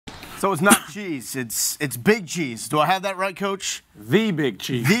So it's not cheese, it's Big Cheese. Do I have that right, Coach? The Big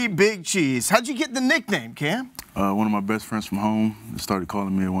Cheese. The Big Cheese. How'd you get the nickname, Cam? One of my best friends from home started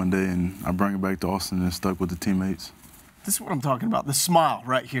calling me one day, and I brought it back to Austin and stuck with the teammates. This is what I'm talking about, the smile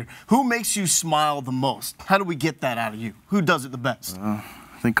right here. Who makes you smile the most? How do we get that out of you? Who does it the best? I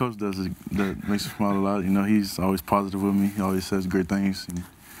think Coach does it. That makes me smile a lot. You know, he's always positive with me. He always says great things. And,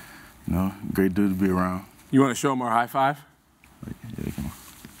 you know, great dude to be around. You want to show him our high five? Yeah, come on.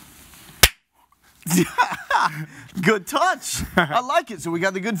 Good touch. I like it. So we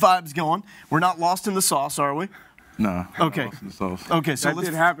got the good vibes going. We're not lost in the sauce, are we? Nah. Okay. Lost in the sauce. Okay. So that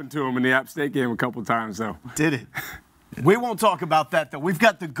did happen to him in the App State game a couple times, though. Did it? We won't talk about that, though. We've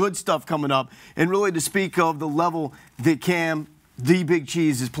got the good stuff coming up. And really to speak of the level that Cam, the Big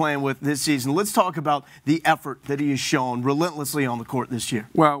Cheese, is playing with this season, let's talk about the effort that he has shown relentlessly on the court this year.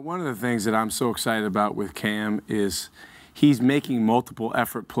 Well, one of the things that I'm so excited about with Cam is he's making multiple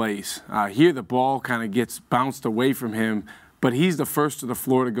effort plays. Here the ball kind of gets bounced away from him, but he's the first to the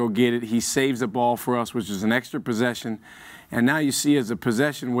floor to go get it. He saves the ball for us, which is an extra possession. And now you see as the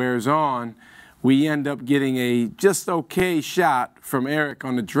possession wears on, we end up getting a just okay shot from Eric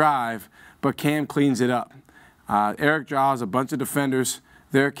on the drive, but Cam cleans it up. Eric draws a bunch of defenders.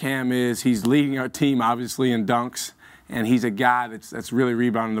 There Cam is. He's leading our team, obviously, in dunks, and he's a guy that's really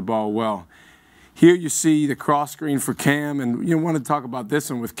rebounding the ball well. Here you see the cross screen for Cam, and you want to talk about this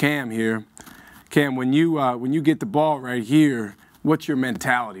one with Cam here. Cam, when you get the ball right here, what's your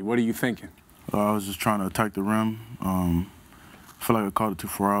mentality? What are you thinking? I was just trying to attack the rim. I feel like I caught it too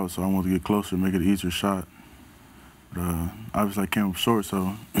far out, so I wanted to get closer and make it an easier shot. But obviously I came up short,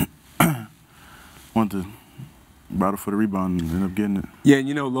 so wanted to battle for the rebound and end up getting it. Yeah, and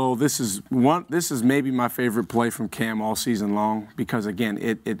you know, Lowell, this is maybe my favorite play from Cam all season long because, again,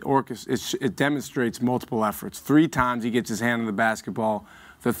 it demonstrates multiple efforts. 3 times he gets his hand on the basketball.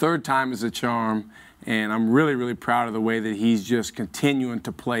 The 3rd time is a charm, and I'm really, really proud of the way that he's just continuing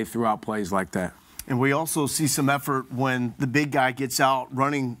to play throughout plays like that. And we also see some effort when the big guy gets out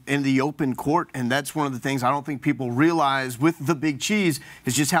running in the open court, and that's one of the things I don't think people realize with the Big Cheese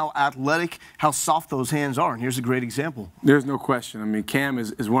is just how athletic, how soft those hands are. And here's a great example. There's no question. I mean, Cam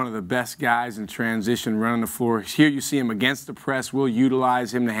is one of the best guys in transition running the floor. Here you see him against the press. We'll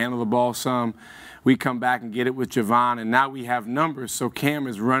utilize him to handle the ball some. We come back and get it with Javon, and now we have numbers, so Cam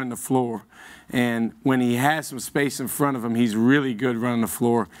is running the floor. And when he has some space in front of him, he's really good running the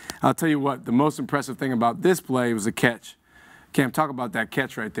floor. I'll tell you what, the most impressive thing about this play was the catch. Cam, talk about that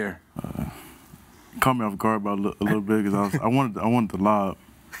catch right there. Caught me off guard about a little bit because I wanted the lob,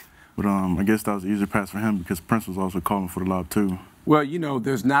 but I guess that was an easier pass for him because Prince was also calling for the lob too. Well, you know,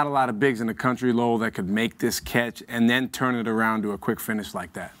 there's not a lot of bigs in the country, Lowell, that could make this catch and then turn it around to a quick finish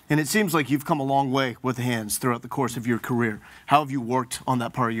like that. And it seems like you've come a long way with the hands throughout the course of your career. How have you worked on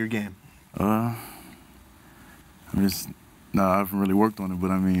that part of your game? I mean, I haven't really worked on it, but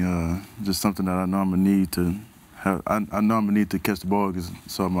I mean, just something that I know I'm gonna need to have. I know I'm gonna need to catch the ball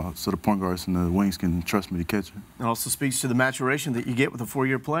so the point guards and the wings can trust me to catch it. It also speaks to the maturation that you get with a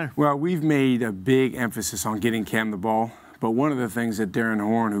 4-year player. Well, we've made a big emphasis on getting Cam the ball, but one of the things that Darren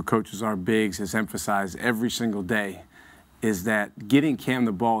Horn, who coaches our bigs, has emphasized every single day is that getting Cam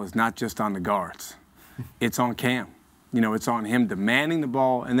the ball is not just on the guards. It's on Cam. You know, it's on him demanding the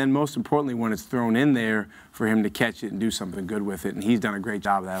ball, and then most importantly, when it's thrown in there, for him to catch it and do something good with it, and he's done a great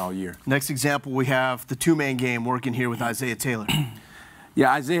job of that all year. Next example, we have the 2-man game working here with Isaiah Taylor.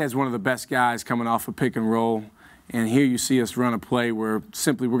 Yeah, Isaiah is one of the best guys coming off a pick and roll, and here you see us run a play where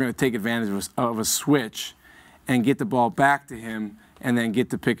simply we're going to take advantage of a switch and get the ball back to him and then get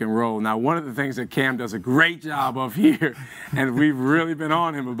the pick and roll. Now, one of the things that Cam does a great job of here, and we've really been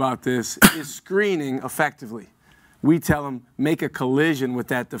on him about this, is screening effectively. We tell him, make a collision with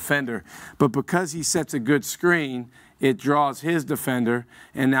that defender. But because he sets a good screen, it draws his defender.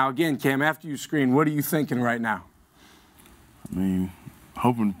 And now, again, Cam, after you screen, what are you thinking right now? I mean,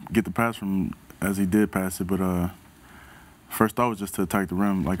 hoping to get the pass from as he did pass it, but first thought was just to attack the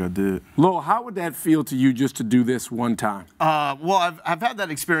rim like I did. Lowell, how would that feel to you just to do this one time? Well, I've had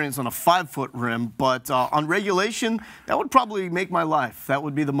that experience on a 5-foot rim, but on regulation, that would probably make my life. That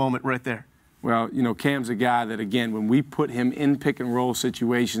would be the moment right there. Well, you know, Cam's a guy that, again, when we put him in pick-and-roll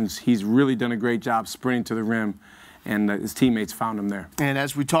situations, he's really done a great job sprinting to the rim, and his teammates found him there. And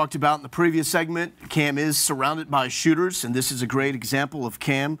as we talked about in the previous segment, Cam is surrounded by shooters, and this is a great example of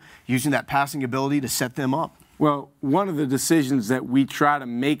Cam using that passing ability to set them up. Well, one of the decisions that we try to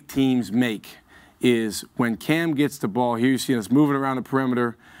make teams make is when Cam gets the ball, here you see us moving around the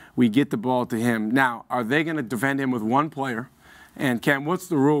perimeter, we get the ball to him. Now, are they going to defend him with one player? And Cam, what's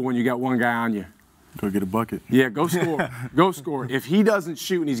the rule when you got one guy on you? Go get a bucket. Yeah, go score. Go score. If he doesn't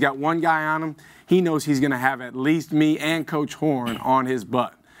shoot and he's got one guy on him, he knows he's going to have at least me and Coach Horn on his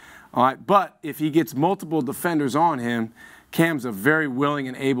butt. All right, but if he gets multiple defenders on him, Cam's a very willing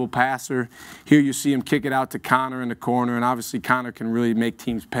and able passer. Here you see him kick it out to Connor in the corner, and obviously Connor can really make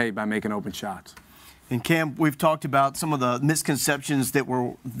teams pay by making open shots. And Cam, we've talked about some of the misconceptions that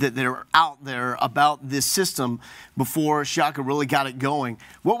are out there about this system before Shaka really got it going.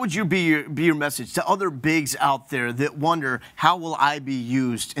 What would be your message to other bigs out there that wonder, how will I be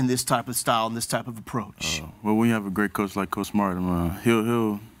used in this type of style and this type of approach? Well, when you have a great coach like Coach Smart,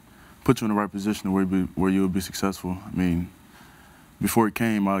 he'll put you in the right position where you'll be successful. I mean, before he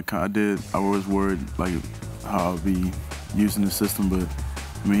came, I was worried like how I'll be using the system, but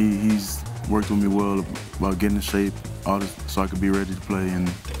I mean he's worked with me well about getting in shape, so I could be ready to play. And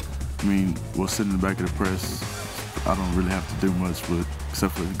I mean, sitting in the back of the press, I don't really have to do much,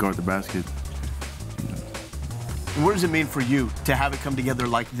 except for guard the basket. You know. What does it mean for you to have it come together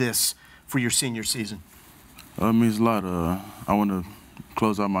like this for your senior season? It means a lot. I want to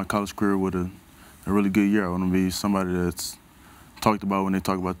close out my college career with a really good year. I want to be somebody that's talked about when they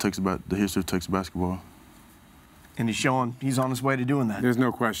talk about the history of Texas basketball. And he's on his way to doing that. There's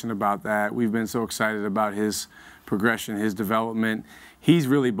no question about that. We've been so excited about his progression, his development. He's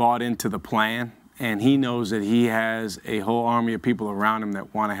really bought into the plan, and he knows that he has a whole army of people around him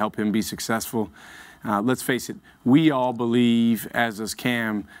that want to help him be successful. Let's face it, we all believe, as does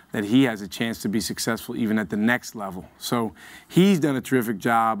Cam, that he has a chance to be successful even at the next level. So he's done a terrific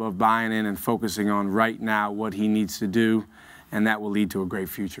job of buying in and focusing on right now what he needs to do, and that will lead to a great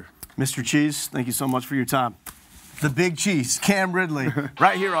future. Mr. Cheese, thank you so much for your time. The Big Cheese, Cam Ridley,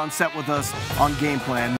 right here on set with us on Game Plan.